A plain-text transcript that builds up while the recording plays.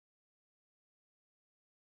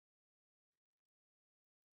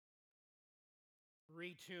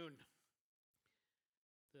Retune,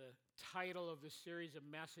 the title of the series of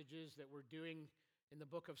messages that we're doing in the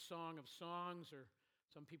book of Song of Songs, or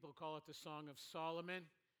some people call it the Song of Solomon.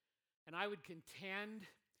 And I would contend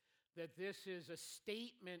that this is a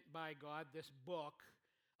statement by God, this book,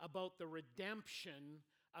 about the redemption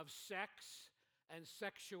of sex and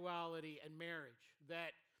sexuality and marriage.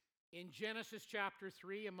 That in Genesis chapter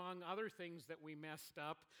 3, among other things that we messed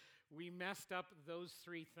up those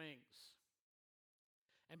three things.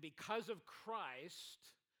 And because of Christ,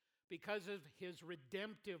 because of his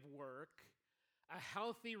redemptive work, a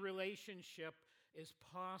healthy relationship is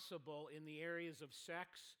possible in the areas of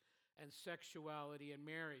sex and sexuality and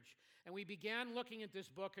marriage. And we began looking at this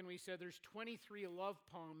book and we said there's 23 love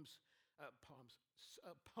poems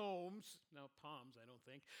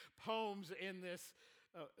in this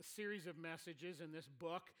series of messages in this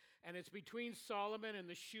book, and it's between Solomon and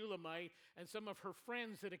the Shulamite and some of her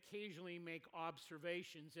friends that occasionally make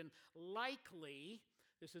observations. And likely,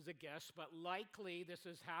 this is a guess, but likely this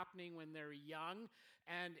is happening when they're young,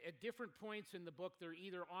 and at different points in the book they're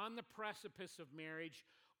either on the precipice of marriage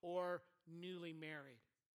or newly married.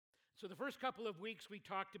 So the first couple of weeks we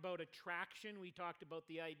talked about attraction. We talked about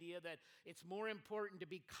the idea that it's more important to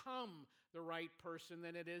become the right person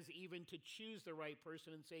than it is even to choose the right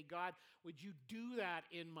person and say, God, would you do that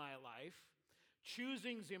in my life?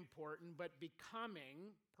 Choosing's important, but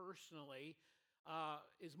becoming personally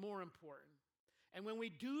is more important. And when we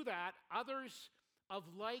do that, others of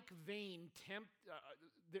like vein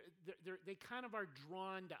they kind of are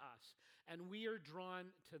drawn to us, and we are drawn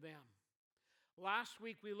to them. Last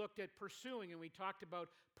week we looked at pursuing, and we talked about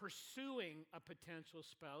pursuing a potential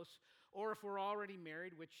spouse, or if we're already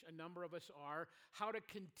married, which a number of us are, how to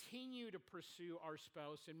continue to pursue our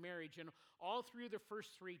spouse in marriage. And all through the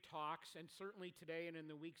first three talks, and certainly today and in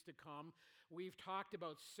the weeks to come, we've talked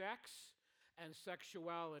about sex and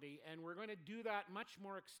sexuality, and we're going to do that much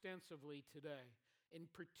more extensively today. In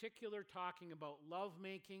particular, talking about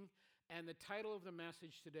lovemaking, and the title of the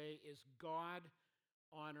message today is God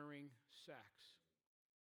Honoring Sex.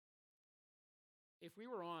 If we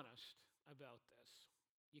were honest about this,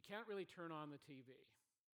 you can't really turn on the TV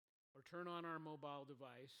or turn on our mobile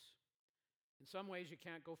device. In some ways, you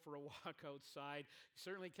can't go for a walk outside. You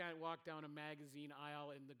certainly can't walk down a magazine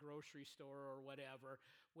aisle in the grocery store or whatever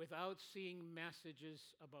without seeing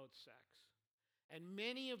messages about sex. And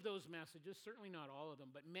many of those messages, certainly not all of them,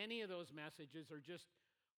 but many of those messages are just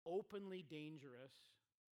openly dangerous,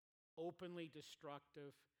 openly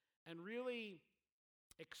destructive, and really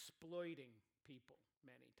exploiting people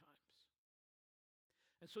many times.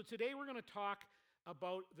 And so today we're going to talk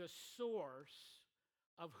about the source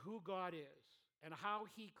of who God is and how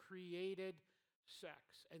he created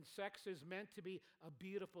sex. And sex is meant to be a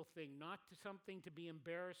beautiful thing, not something to be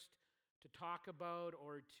embarrassed to talk about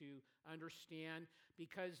or to understand,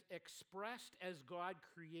 because expressed as God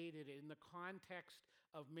created it in the context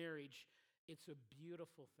of marriage, it's a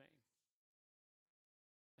beautiful thing.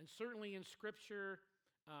 And certainly in Scripture,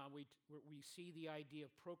 we see the idea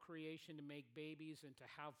of procreation, to make babies and to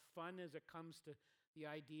have fun as it comes to the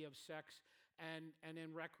idea of sex, and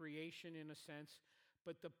in recreation in a sense.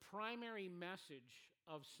 But the primary message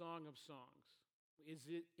of Song of Songs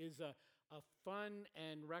is a fun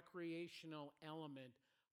and recreational element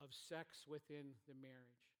of sex within the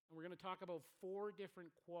marriage. And we're going to talk about 4 different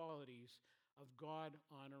qualities of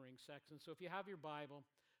God-honoring sex. And so if you have your Bible,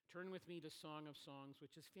 turn with me to Song of Songs,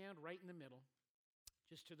 which is found right in the middle,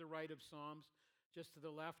 just to the right of Psalms, just to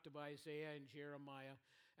the left of Isaiah and Jeremiah.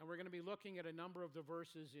 And we're going to be looking at a number of the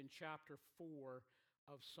verses in chapter 4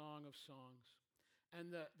 of Song of Songs.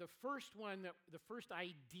 And the first one, the first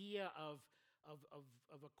idea of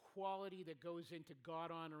a quality that goes into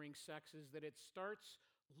God-honoring sex is that it starts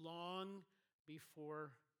long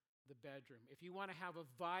before the bedroom. If you want to have a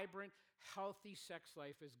vibrant, healthy sex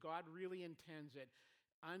life as God really intends it,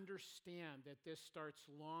 understand that this starts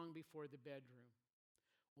long before the bedroom,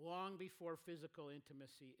 long before physical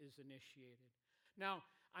intimacy is initiated. Now,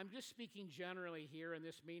 I'm just speaking generally here, and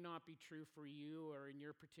this may not be true for you or in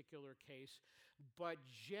your particular case, but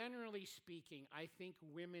generally speaking, I think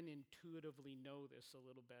women intuitively know this a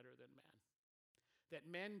little better than men. That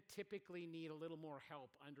men typically need a little more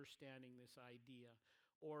help understanding this idea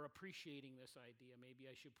or appreciating this idea. Maybe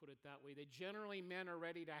I should put it that way. That generally men are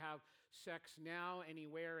ready to have sex now,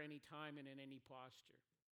 anywhere, anytime, and in any posture.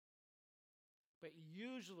 But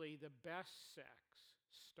usually the best sex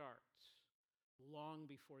starts long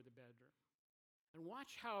before the bedroom. And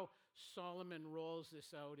watch how Solomon rolls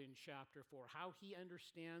this out in chapter 4, how he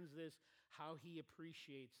understands this, how he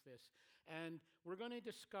appreciates this. And we're going to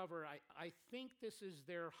discover, I think this is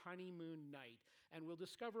their honeymoon night. And we'll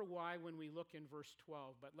discover why when we look in verse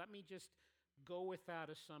 12. But let me just go with that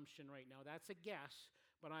assumption right now. That's a guess,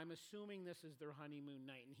 but I'm assuming this is their honeymoon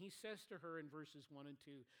night. And he says to her in verses 1 and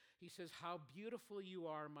 2, he says, "How beautiful you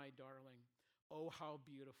are, my darling. Oh, how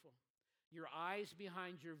beautiful. Your eyes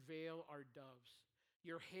behind your veil are doves.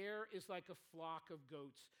 Your hair is like a flock of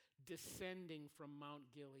goats descending from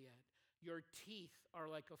Mount Gilead. Your teeth are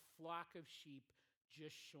like a flock of sheep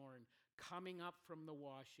just shorn, coming up from the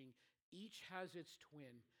washing. Each has its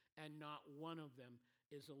twin, and not one of them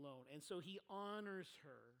is alone." And so he honors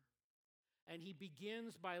her, and he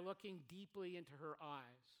begins by looking deeply into her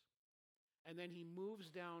eyes. And then he moves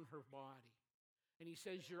down her body, and he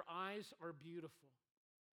says, "Your eyes are beautiful."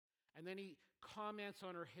 And then he comments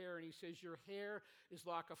on her hair, and he says, "Your hair is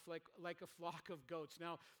like a flock of goats."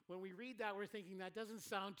 Now, when we read that, we're thinking that doesn't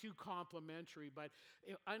sound too complimentary, but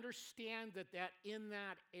understand that in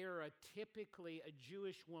that era, typically a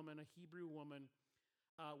Jewish woman, a Hebrew woman,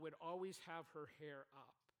 would always have her hair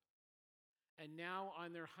up. And now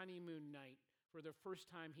on their honeymoon night, for the first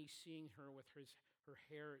time, he's seeing her with her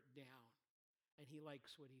hair down, and he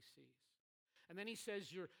likes what he sees. And then he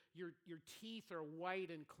says, your teeth are white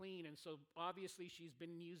and clean. And so obviously she's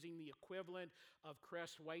been using the equivalent of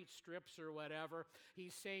Crest white strips or whatever.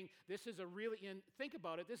 He's saying this is and think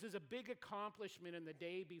about it, this is a big accomplishment in the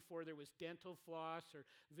day before there was dental floss or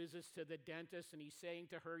visits to the dentist. And he's saying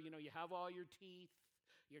to her, you have all your teeth,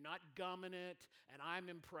 you're not gumming it, and I'm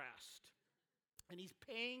impressed. And he's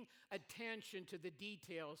paying attention to the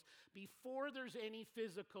details. Before there's any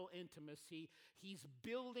physical intimacy, he's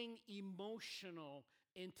building emotional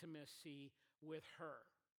intimacy with her.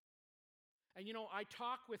 And I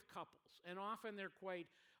talk with couples, and often they're quite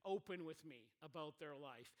open with me about their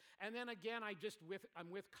life. And then again, I'm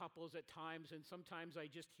with couples at times, and sometimes I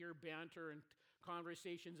just hear banter and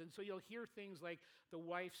conversations. And so you'll hear things like the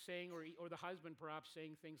wife saying, or the husband perhaps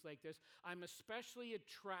saying things like this: "I'm especially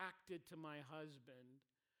attracted to my husband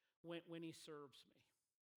when he serves me,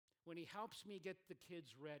 when he helps me get the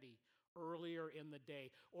kids ready earlier in the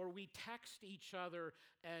day." Or we text each other,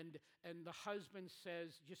 and the husband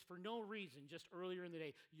says, just for no reason, just earlier in the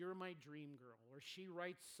day, "You're my dream girl," or she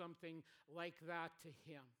writes something like that to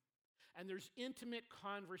him. And there's intimate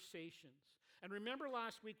conversations. And remember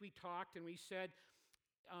last week we talked and we said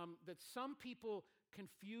that some people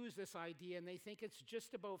confuse this idea and they think it's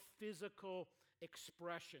just about physical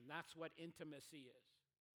expression. That's what intimacy is.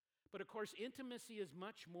 But of course, intimacy is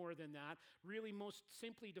much more than that. Really, most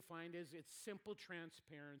simply defined as it's simple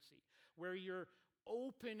transparency, where you're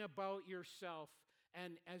open about yourself,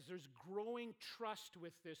 and as there's growing trust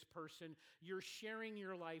with this person, you're sharing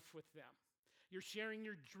your life with them. You're sharing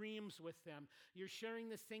your dreams with them. You're sharing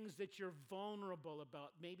the things that you're vulnerable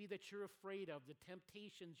about, maybe that you're afraid of, the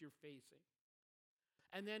temptations you're facing.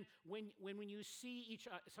 And then when you see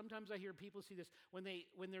sometimes I hear people see this, when they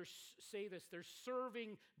say this, they're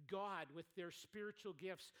serving God with their spiritual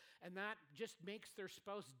gifts, and that just makes their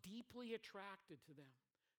spouse deeply attracted to them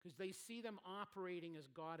because they see them operating as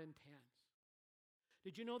God intends.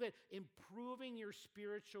 Did you know that improving your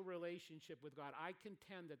spiritual relationship with God, I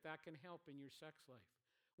contend that can help in your sex life?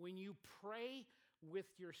 When you pray with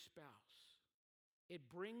your spouse, it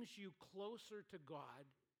brings you closer to God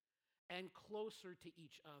and closer to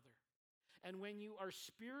each other. And when you are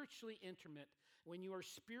spiritually intimate, when you are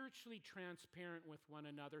spiritually transparent with one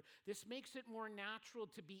another, this makes it more natural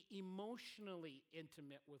to be emotionally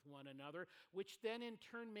intimate with one another, which then in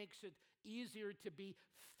turn makes it easier to be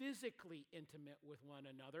physically intimate with one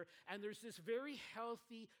another. And there's this very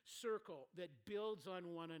healthy circle that builds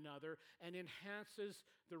on one another and enhances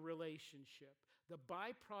the relationship. The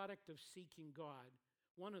byproduct of seeking God,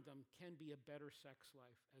 one of them can be a better sex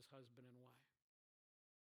life as husband and wife.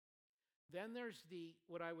 Then there's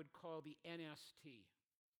what I would call the NST,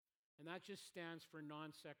 and that just stands for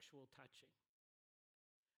non-sexual touching.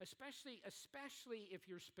 Especially if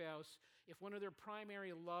your spouse, if one of their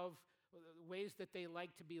primary ways that they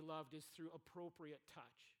like to be loved is through appropriate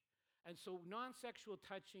touch. And so non-sexual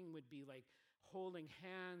touching would be like holding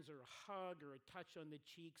hands or a hug or a touch on the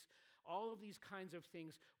cheeks, all of these kinds of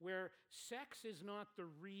things where sex is not the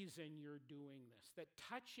reason you're doing this, that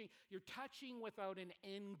you're touching without an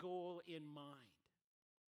end goal in mind.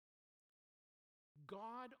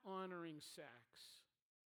 God-honoring sex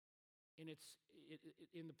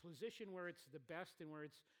in the position where it's the best and where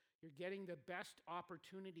you're getting the best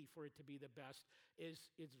opportunity for it to be the best is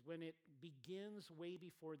when it begins way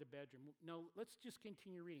before the bedroom. Now, let's just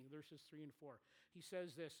continue reading verses 3 and 4. He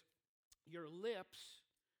says this: "Your lips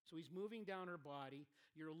So he's moving down her body.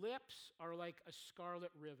 Your lips are like a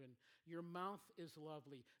scarlet ribbon. Your mouth is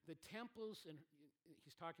lovely. The temples, and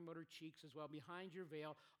he's talking about her cheeks as well, behind your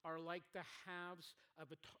veil are like the halves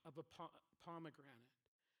of a pomegranate.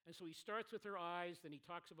 And so he starts with her eyes, then he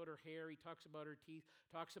talks about her hair, he talks about her teeth,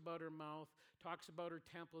 talks about her mouth, talks about her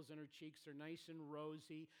temples and her cheeks. They're nice and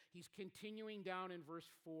rosy. He's continuing down in verse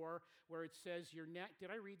 4 where it says, your neck, did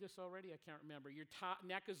I read this already? I can't remember. Your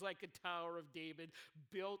neck is like a tower of David,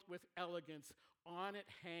 built with elegance. On it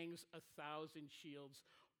hangs 1,000 shields,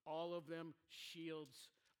 all of them shields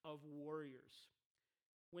of warriors.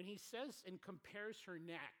 When he says and compares her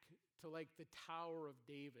neck to like the Tower of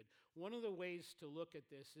David, one of the ways to look at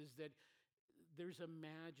this is that there's a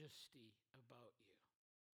majesty about you.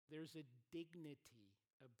 There's a dignity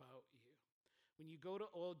about you. When you go to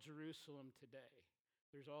Old Jerusalem today,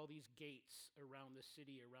 there's all these gates around the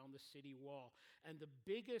city wall. And the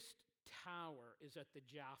biggest tower is at the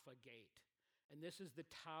Jaffa Gate. And this is the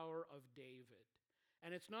Tower of David.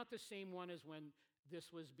 And it's not the same one as when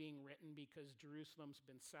this was being written, because Jerusalem's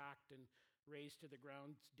been sacked and razed to the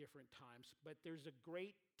ground different times. But there's a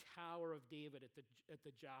great Tower of David at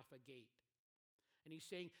the Jaffa Gate. And he's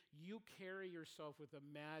saying, you carry yourself with a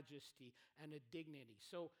majesty and a dignity.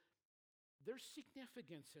 So there's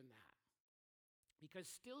significance in that. Because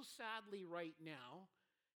still sadly right now,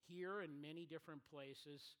 here in many different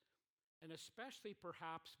places, and especially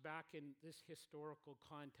perhaps back in this historical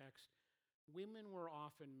context, women were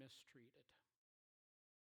often mistreated.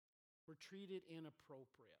 Were treated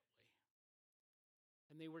inappropriately.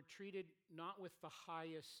 And they were treated not with the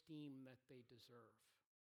high esteem that they deserve.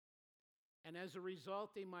 And as a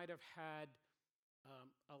result, they might have had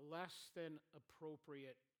a less than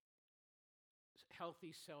appropriate,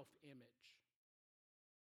 healthy self-image.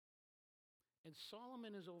 And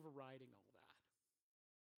Solomon is overriding all that.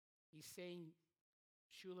 He's saying,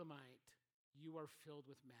 Shulamite, you are filled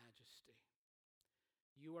with majesty.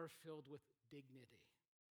 You are filled with dignity.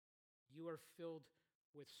 You are filled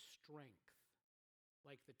with strength,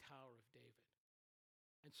 like the Tower of David.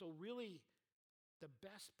 And so really, the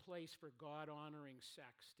best place for God-honoring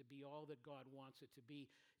sex to be all that God wants it to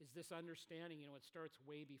be is this understanding, it starts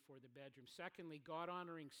way before the bedroom. Secondly,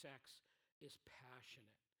 God-honoring sex is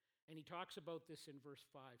passionate. And he talks about this in verse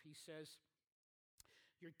 5. He says,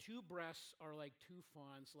 your two breasts are like two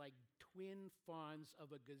fawns, like twin fawns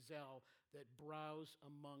of a gazelle that browse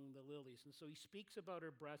among the lilies. And so he speaks about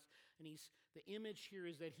her breasts, and the image here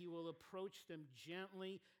is that he will approach them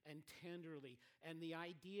gently and tenderly. And the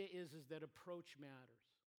idea is that approach matters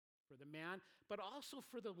for the man, but also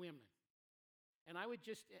for the women. And I would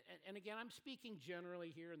and again, I'm speaking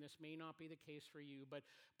generally here, and this may not be the case for you, but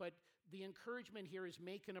the encouragement here is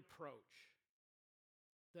make an approach.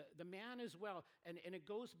 The man as well, and it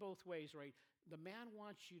goes both ways, right? The man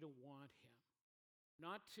wants you to want him,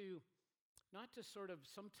 not to sort of,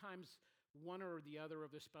 sometimes one or the other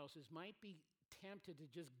of the spouses might be tempted to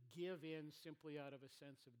just give in simply out of a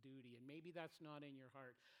sense of duty, and maybe that's not in your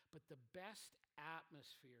heart. But the best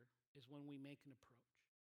atmosphere is when we make an approach,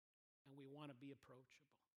 and we want to be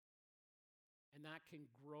approachable. And that can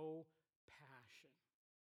grow passion.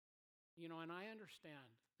 And I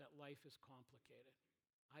understand that life is complicated.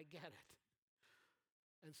 I get it.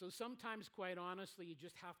 And so sometimes, quite honestly, you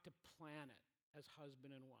just have to plan it as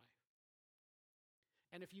husband and wife.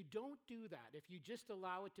 And if you don't do that, if you just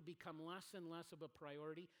allow it to become less and less of a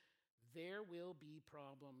priority, there will be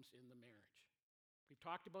problems in the marriage. We've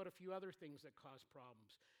talked about a few other things that cause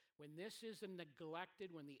problems. When this is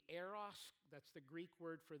neglected, when the eros, that's the Greek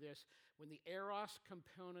word for this, when the eros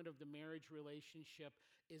component of the marriage relationship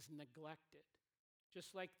is neglected,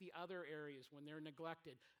 just like the other areas, when they're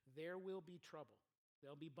neglected, there will be trouble.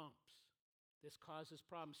 There'll be bumps. This causes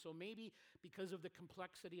problems. So maybe because of the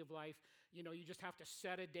complexity of life, you just have to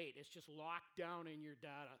set a date. It's just locked down in your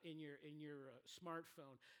data, in your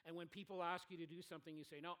smartphone. And when people ask you to do something, you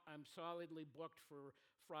say, no, I'm solidly booked for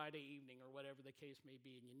Friday evening or whatever the case may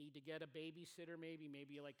be. And you need to get a babysitter maybe.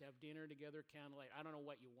 Maybe you like to have dinner together, candlelight. I don't know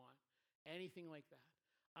what you want. Anything like that.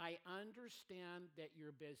 I understand that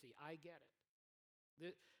you're busy. I get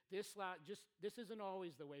it. This isn't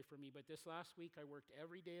always the way for me, but this last week I worked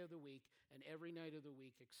every day of the week and every night of the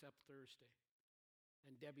week except Thursday.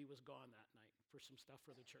 And Debbie was gone that night for some stuff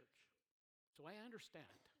for the church. So I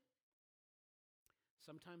understand.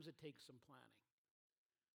 Sometimes it takes some planning.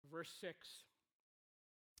 Verse 6,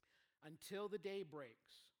 until the day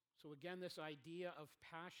breaks. So again, this idea of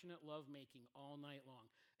passionate lovemaking all night long.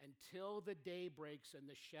 Until the day breaks and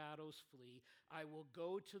the shadows flee, I will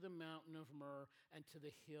go to the mountain of myrrh and to the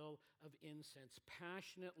hill of incense.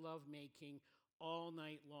 Passionate lovemaking all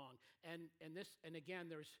night long. And again,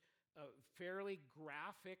 there's fairly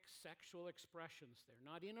graphic sexual expressions there,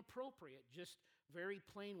 not inappropriate, just very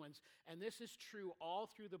plain ones. And this is true all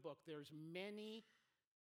through the book. There's many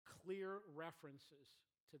clear references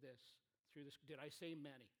to this through this. Did I say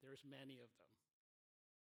many? There's many of them.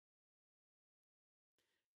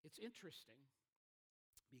 It's interesting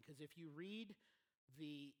because if you read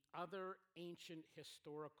the other ancient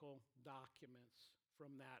historical documents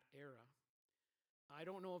from that era, I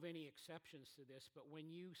don't know of any exceptions to this, but when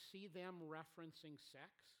you see them referencing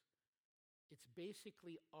sex, it's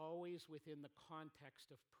basically always within the context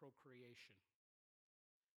of procreation.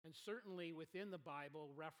 And certainly within the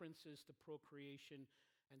Bible, references to procreation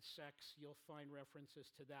and sex, you'll find references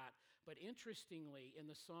to that. But interestingly, in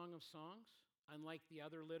the Song of Songs, unlike the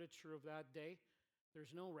other literature of that day,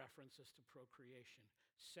 there's no references to procreation.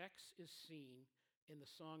 Sex is seen in the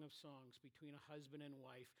Song of Songs between a husband and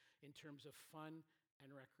wife in terms of fun and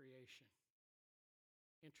recreation.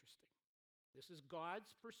 Interesting. This is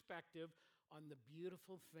God's perspective on the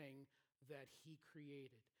beautiful thing that he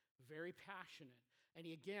created. Very passionate. And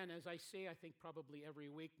he, again, as I say, I think probably every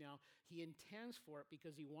week now, he intends for it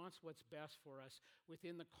because he wants what's best for us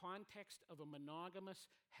within the context of a monogamous,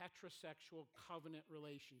 heterosexual covenant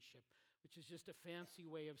relationship, which is just a fancy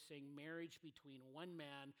way of saying marriage between one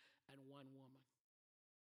man and one woman.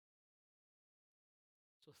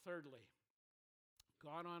 So thirdly,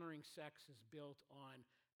 God-honoring sex is built on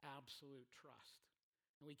absolute trust.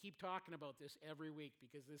 And we keep talking about this every week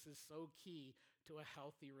because this is so key to a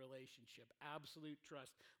healthy relationship. Absolute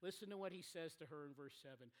trust. Listen to what he says to her in verse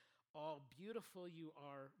 7. All beautiful you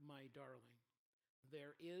are, my darling.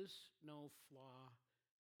 There is no flaw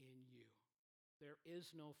in you. There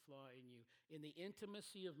is no flaw in you. In the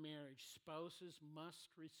intimacy of marriage, spouses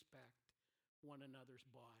must respect one another's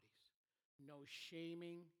bodies. No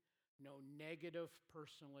shaming, no negative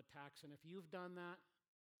personal attacks. And if you've done that,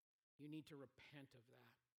 you need to repent of that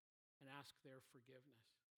and ask their forgiveness.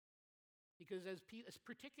 Because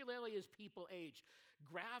particularly as people age,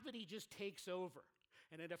 gravity just takes over.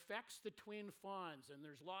 And it affects the twin fawns, and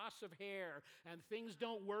there's loss of hair, and things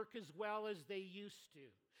don't work as well as they used to.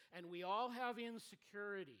 And we all have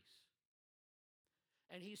insecurities.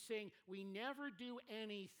 And he's saying we never do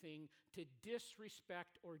anything to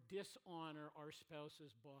disrespect or dishonor our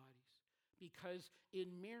spouse's bodies. Because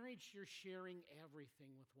in marriage, you're sharing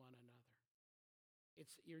everything with one another.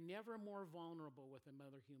 You're never more vulnerable with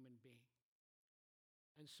another human being.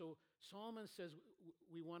 And so Solomon says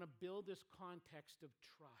we want to build this context of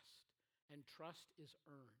trust, and trust is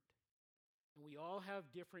earned. And we all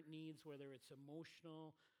have different needs, whether it's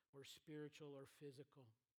emotional or spiritual or physical.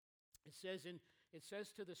 It says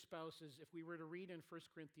to the spouses, if we were to read in 1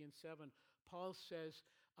 Corinthians 7, Paul says,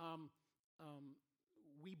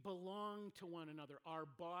 we belong to one another. Our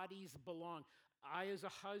bodies belong. I, as a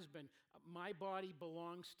husband, my body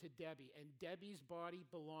belongs to Debbie, and Debbie's body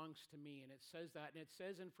belongs to me. And it says that. And it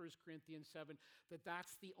says in 1 Corinthians 7 that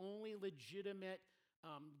that's the only legitimate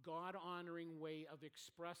God-honoring way of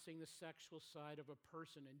expressing the sexual side of a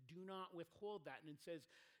person. And do not withhold that. And it says,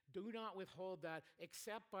 do not withhold that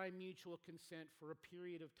except by mutual consent for a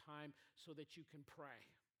period of time so that you can pray.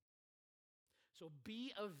 So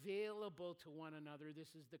be available to one another.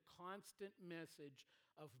 This is the constant message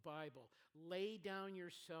of Bible. Lay down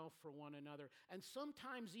yourself for one another. And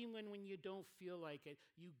sometimes even when you don't feel like it,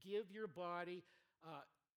 you give your body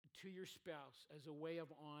to your spouse as a way of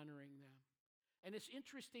honoring them. And it's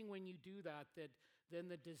interesting when you do that then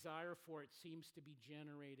the desire for it seems to be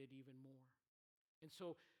generated even more. And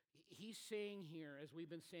so he's saying here, as we've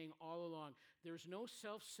been saying all along, there's no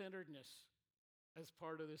self-centeredness as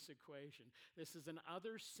part of this equation. This is an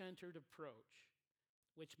other-centered approach,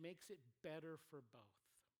 which makes it better for both.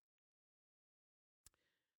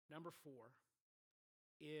 Number 4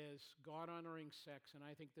 is God-honoring sex, and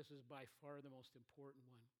I think this is by far the most important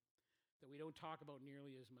one that we don't talk about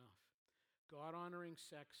nearly as much. God-honoring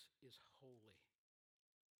sex is holy.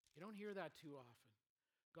 You don't hear that too often.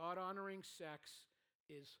 God-honoring sex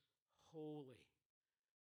is holy.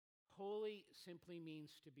 Holy simply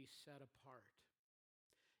means to be set apart.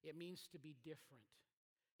 It means to be different.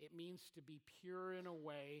 It means to be pure in a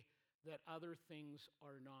way that other things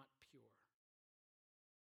are not pure.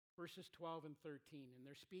 Verses 12 and 13, and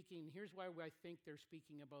they're speaking, here's why I think they're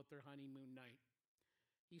speaking about their honeymoon night.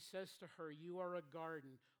 He says to her, you are a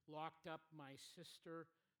garden locked up, my sister,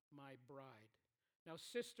 my bride. Now,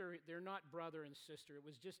 sister, they're not brother and sister. It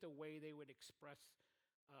was just a way they would express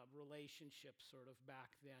relationships sort of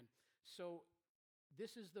back then. So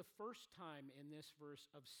this is the first time in this verse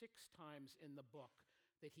of 6 times in the book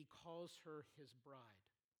that he calls her his bride.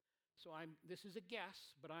 So this is a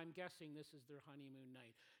guess, but I'm guessing this is their honeymoon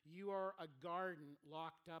night. You are a garden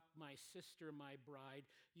locked up, my sister, my bride.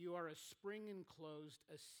 You are a spring enclosed,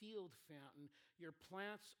 a sealed fountain. Your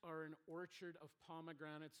plants are an orchard of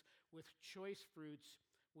pomegranates with choice fruits,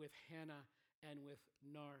 with henna and with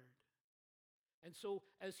nard. And so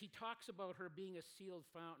as he talks about her being a sealed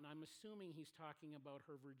fountain, I'm assuming he's talking about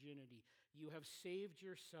her virginity. You have saved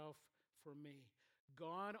yourself for me.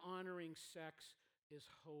 God-honoring sex is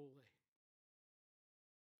holy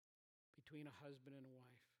between a husband and a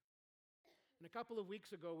wife. And a couple of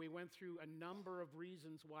weeks ago, we went through a number of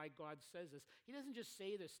reasons why God says this. He doesn't just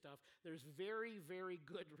say this stuff. There's very, very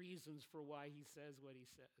good reasons for why he says what he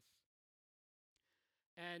says.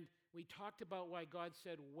 And we talked about why God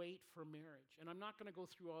said, wait for marriage. And I'm not going to go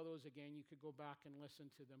through all those again. You could go back and listen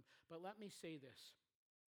to them. But let me say this.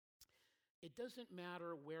 It doesn't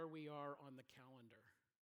matter where we are on the calendar.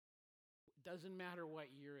 It doesn't matter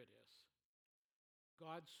what year it is.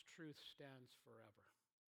 God's truth stands forever.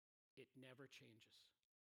 It never changes.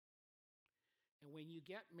 And when you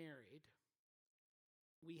get married,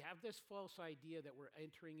 we have this false idea that we're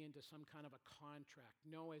entering into some kind of a contract.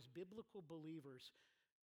 No, as biblical believers,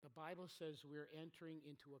 the Bible says we're entering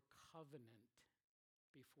into a covenant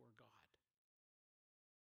before God.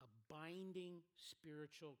 A binding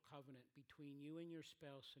spiritual covenant between you and your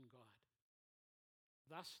spouse and God.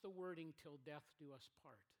 Thus the wording, till death do us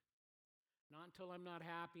part. Not until I'm not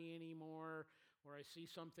happy anymore, or I see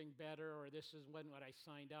something better, or this is what I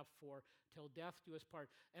signed up for, till death do us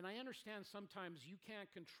part. And I understand sometimes you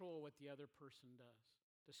can't control what the other person does,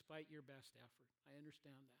 despite your best effort. I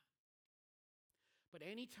understand that. But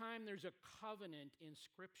anytime there's a covenant in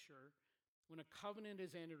Scripture, when a covenant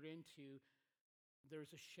is entered into,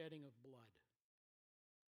 there's a shedding of blood.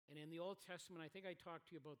 And in the Old Testament, I think I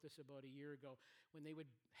talked to you about this about a year ago, when they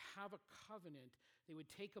would have a covenant, they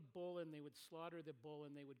would take a bull and they would slaughter the bull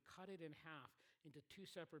and they would cut it in half into two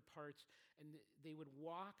separate parts, and they would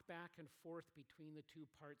walk back and forth between the two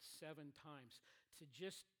parts 7 times to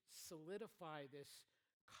just solidify this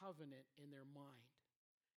covenant in their mind.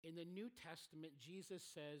 In the New Testament, Jesus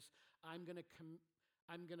says, I'm going to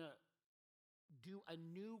do a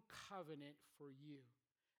new covenant for you.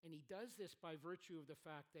 And he does this by virtue of the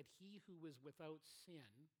fact that he who was without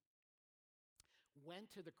sin went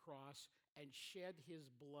to the cross and shed his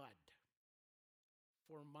blood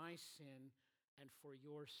for my sin and for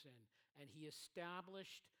your sin. And he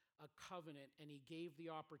established a covenant, and he gave the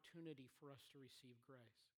opportunity for us to receive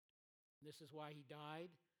grace. And this is why he died.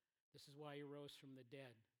 This is why he rose from the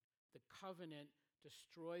dead. The covenant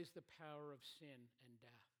destroys the power of sin and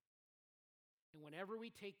death. And whenever we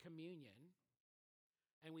take communion,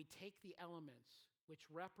 and we take the elements which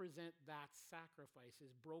represent that sacrifice,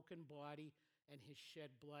 his broken body and his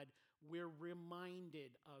shed blood, we're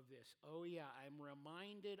reminded of this. Oh yeah, I'm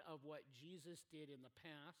reminded of what Jesus did in the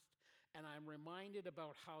past, and I'm reminded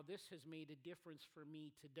about how this has made a difference for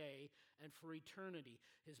me today and for eternity.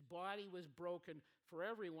 His body was broken for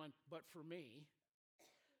everyone but for me.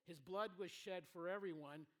 His blood was shed for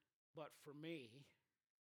everyone but for me.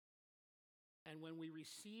 And when we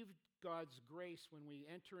receive God's grace, when we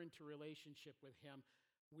enter into relationship with him,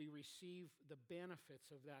 we receive the benefits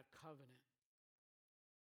of that covenant.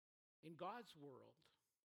 In God's world,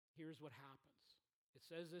 here's what happens. It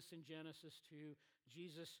says this in Genesis 2.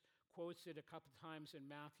 Jesus quotes it a couple times in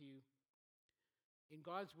Matthew. In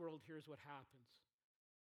God's world, here's what happens.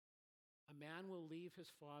 A man will leave his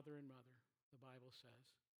father and mother, the Bible says,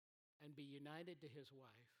 and be united to his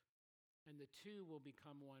wife, and the two will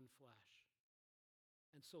become one flesh.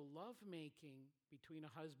 And so lovemaking between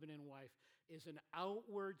a husband and wife is an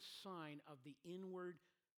outward sign of the inward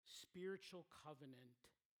spiritual covenant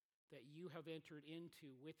that you have entered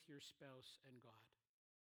into with your spouse and God.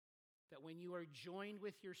 That when you are joined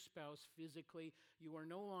with your spouse physically, you are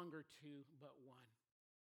no longer two, but one.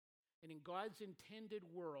 And in God's intended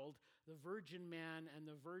world, the virgin man and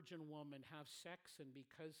the virgin woman have sex, and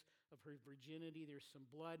because of her virginity, there's some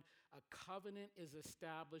blood. A covenant is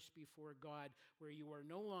established before God where you are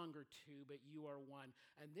no longer two, but you are one.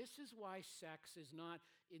 And this is why sex is not,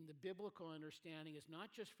 in the biblical understanding, is not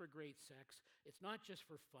just for great sex. It's not just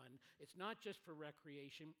for fun. It's not just for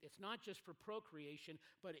recreation. It's not just for procreation,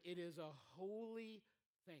 but it is a holy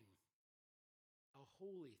thing. A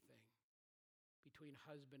holy thing between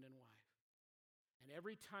husband and wife. And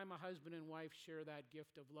every time a husband and wife share that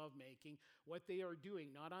gift of lovemaking, what they are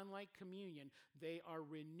doing, not unlike communion, they are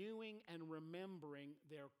renewing and remembering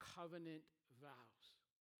their covenant vows.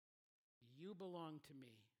 You belong to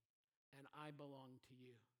me, and I belong to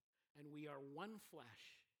you. And we are one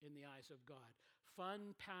flesh in the eyes of God.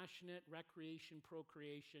 fun, passionate, recreation,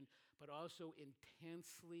 procreation, but also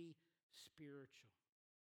intensely spiritual.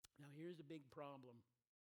 Now, here's a big problem.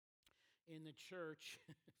 In the church,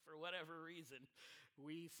 for whatever reason,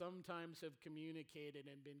 we sometimes have communicated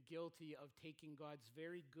and been guilty of taking God's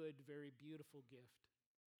very good, very beautiful gift.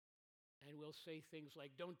 And we'll say things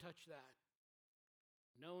like, don't touch that.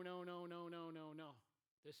 No, no, no, no, no, no, no.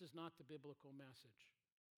 This is not the biblical message.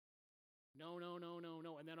 No, no, no, no,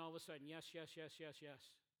 no. And then all of a sudden, yes, yes, yes, yes,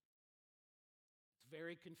 yes. It's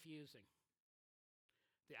very confusing.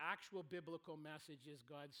 The actual biblical message is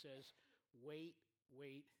God says, wait,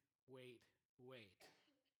 wait, wait, wait.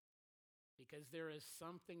 Because there is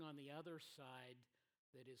something on the other side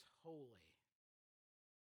that is holy,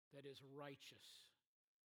 that is righteous,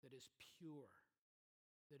 that is pure,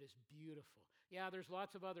 that is beautiful. Yeah, there's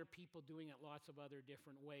lots of other people doing it lots of other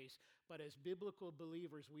different ways, but as biblical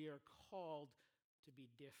believers, we are called to be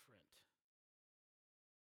different.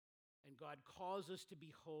 And God calls us to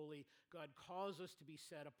be holy. God calls us to be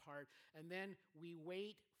set apart. And then we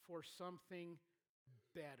wait for something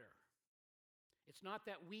better. It's not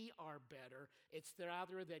that we are better. It's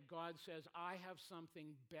rather that God says, I have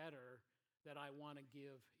something better that I want to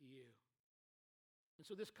give you. And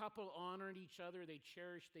so this couple honored each other, they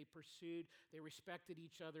cherished, they pursued, they respected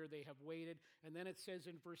each other, they have waited. And then it says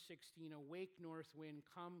in verse 16, awake north wind,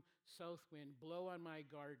 come south wind, blow on my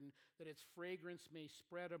garden, that its fragrance may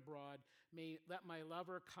spread abroad. May let my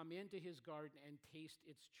lover come into his garden and taste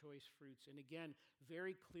its choice fruits. And again,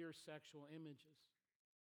 very clear sexual images.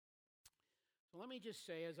 So let me just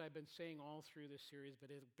say, as I've been saying all through this series, but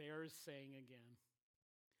it bears saying again,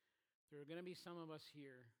 there are going to be some of us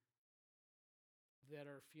here that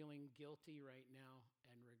are feeling guilty right now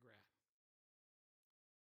and regret.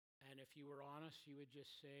 And if you were honest, you would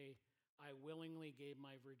just say, I willingly gave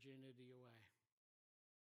my virginity away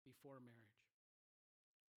before marriage.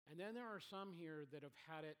 And then there are some here that have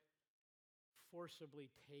had it forcibly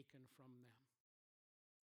taken from them.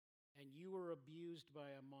 And you were abused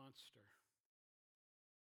by a monster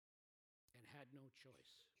and had no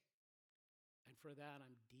choice. And for that,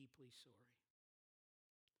 I'm deeply sorry.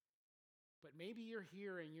 But maybe you're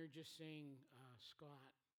here and you're just saying, Scott,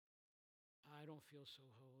 I don't feel so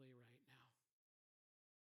holy right now.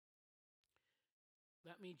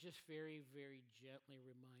 Let me just very, very gently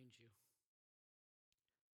remind you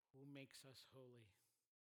who makes us holy.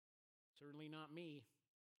 Certainly not me,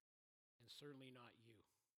 and certainly not you.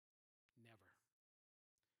 Never.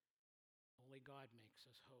 Only God makes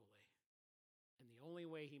us holy. And the only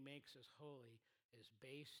way he makes us holy is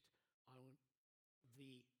based on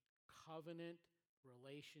the covenant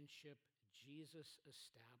relationship Jesus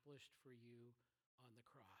established for you on the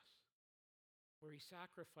cross, where he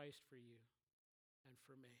sacrificed for you and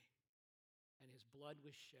for me, and his blood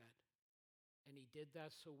was shed, and he did that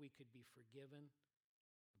so we could be forgiven.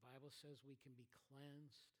 The Bible says we can be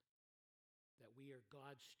cleansed, that we are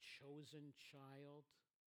God's chosen child,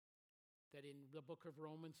 that in the book of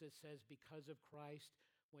Romans it says, because of Christ,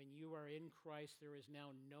 when you are in Christ, there is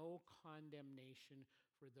now no condemnation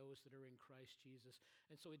for those that are in Christ Jesus.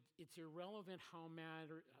 And so it's irrelevant how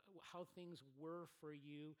things were for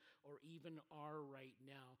you or even are right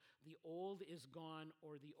now. The old is gone,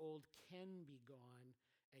 or the old can be gone,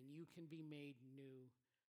 and you can be made new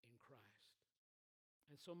in Christ.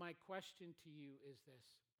 And so my question to you is this.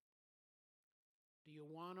 Do you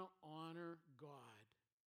want to honor God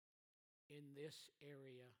in this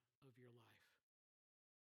area of your life?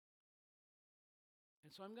 And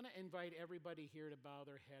so I'm going to invite everybody here to bow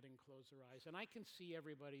their head and close their eyes. And I can see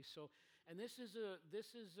everybody. And this is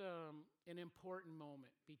an important moment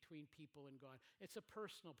between people and God. It's a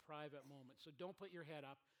personal, private moment. So don't put your head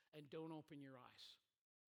up and don't open your eyes.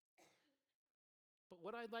 But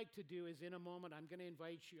what I'd like to do is in a moment, I'm going to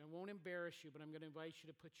invite you. I won't embarrass you, but I'm going to invite you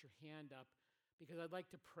to put your hand up because I'd like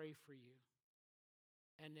to pray for you.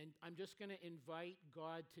 And then I'm just going to invite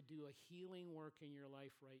God to do a healing work in your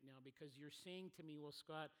life right now because you're saying to me, well,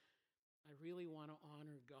 Scott, I really want to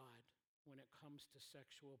honor God when it comes to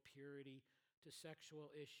sexual purity, to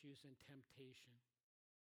sexual issues and temptation.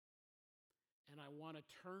 And I want to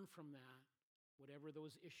turn from that, whatever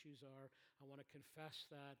those issues are. I want to confess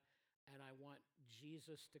that, and I want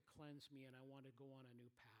Jesus to cleanse me, and I want to go on a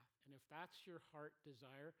new path. And if that's your heart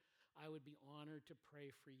desire, I would be honored to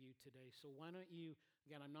pray for you today. So why don't you,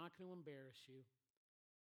 again, I'm not going to embarrass you,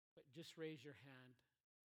 but just raise your hand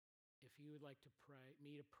if you would like to pray,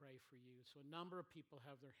 me to pray for you. So a number of people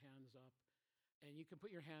have their hands up, and you can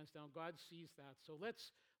put your hands down. God sees that. So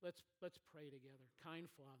let's pray together. Kind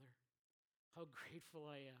Father, how grateful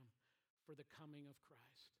I am for the coming of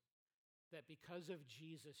Christ. that because of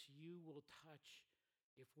Jesus, you will touch,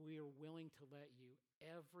 if we are willing to let you,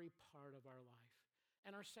 every part of our life.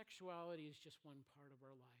 And our sexuality is just one part of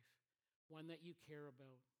our life, one that you care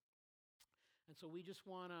about. And so we just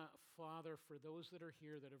want to, Father, for those that are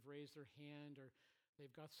here that have raised their hand or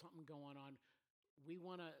they've got something going on, we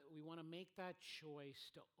want to make that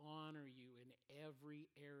choice to honor you in every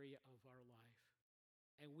area of our life.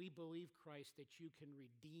 And we believe, Christ, that you can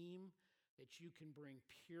redeem, that you can bring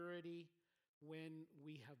purity when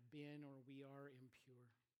we have been or we are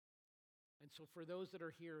impure. And so for those that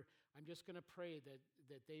are here, I'm just going to pray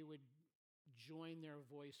that they would join their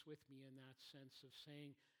voice with me in that sense of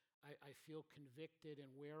saying, I feel convicted,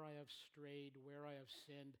 and where I have strayed, where I have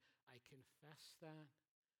sinned, I confess that,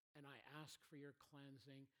 and I ask for your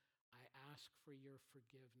cleansing. I ask for your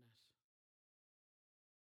forgiveness.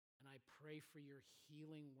 And I pray for your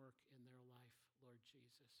healing work in their life, Lord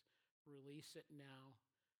Jesus. Release it now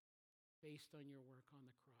based on your work on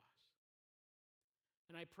the cross.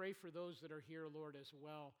 And I pray for those that are here, Lord, as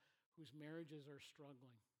well, whose marriages are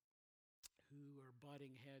struggling, who are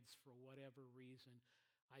butting heads for whatever reason.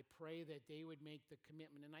 I pray that they would make the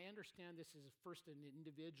commitment. And I understand this is first an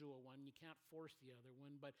individual one. You can't force the other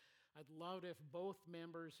one. But I'd love if both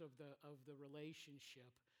members of the relationship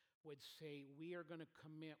would say, we are going to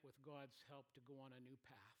commit with God's help to go on a new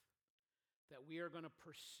path. That we are going to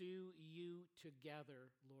pursue you together,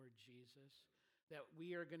 Lord Jesus. That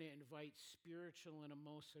we are going to invite spiritual and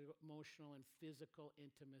emotional and physical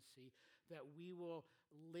intimacy. That we will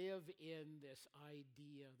live in this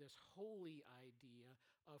idea, this holy idea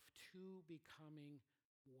of two becoming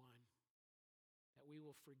one. That we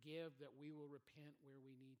will forgive, that we will repent where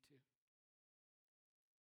we need to.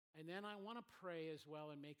 And then I want to pray as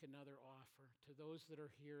well and make another offer to those that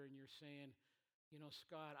are here and you're saying, you know,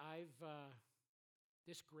 Scott,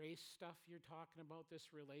 this grace stuff you're talking about,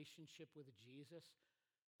 this relationship with Jesus,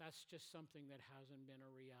 that's just something that hasn't been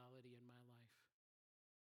a reality in my life.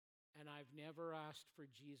 And I've never asked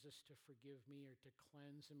for Jesus to forgive me or to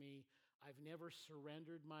cleanse me. I've never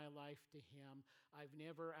surrendered my life to him. I've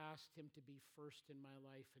never asked him to be first in my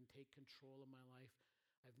life and take control of my life.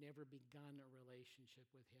 I've never begun a relationship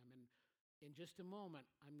with him. And in just a moment,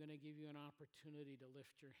 I'm going to give you an opportunity to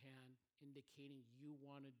lift your hand, indicating you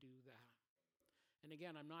want to do that. And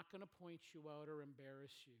again, I'm not going to point you out or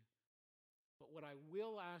embarrass you. But what I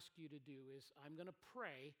will ask you to do is I'm going to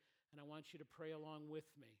pray, and I want you to pray along with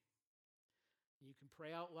me. You can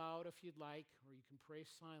pray out loud if you'd like, or you can pray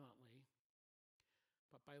silently.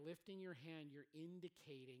 But by lifting your hand, you're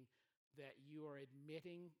indicating that you are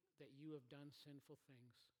admitting that you have done sinful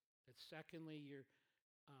things. That secondly,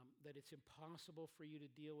 that it's impossible for you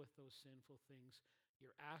to deal with those sinful things.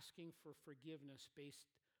 You're asking for forgiveness based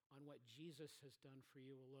on what Jesus has done for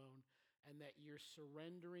you alone, and that you're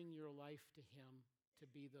surrendering your life to him to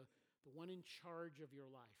be the one in charge of your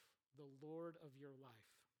life, the Lord of your life.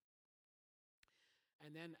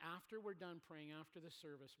 And then after we're done praying, after the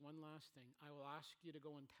service, one last thing, I will ask you to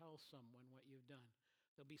go and tell someone what you've done.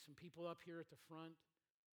 There'll be some people up here at the front.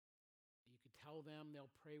 You could tell them,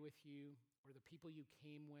 they'll pray with you, or the people you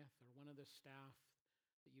came with, or one of the staff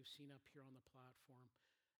that you've seen up here on the platform.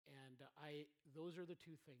 And those are the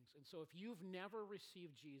two things. And so if you've never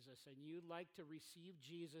received Jesus and you'd like to receive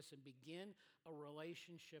Jesus and begin a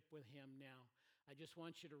relationship with him now, I just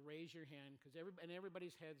want you to raise your hand, because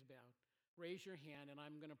everybody's head's bowed. Raise your hand, and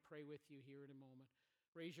I'm going to pray with you here in a moment.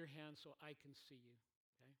 Raise your hand so I can see you,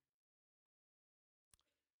 okay?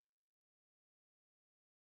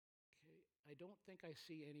 Okay, I don't think I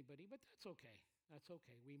see anybody, but that's okay. That's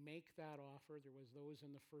okay. We make that offer. There was those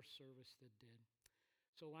in the first service that did.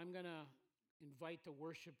 So I'm going to invite the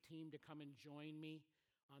worship team to come and join me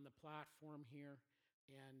on the platform here,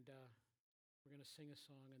 and we're going to sing a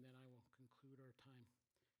song, and then I will conclude our time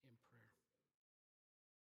in prayer.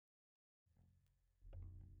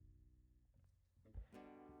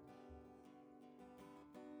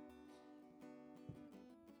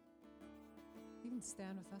 You can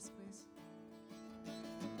stand with us, please.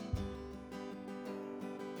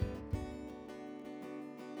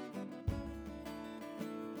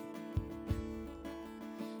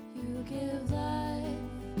 You give life.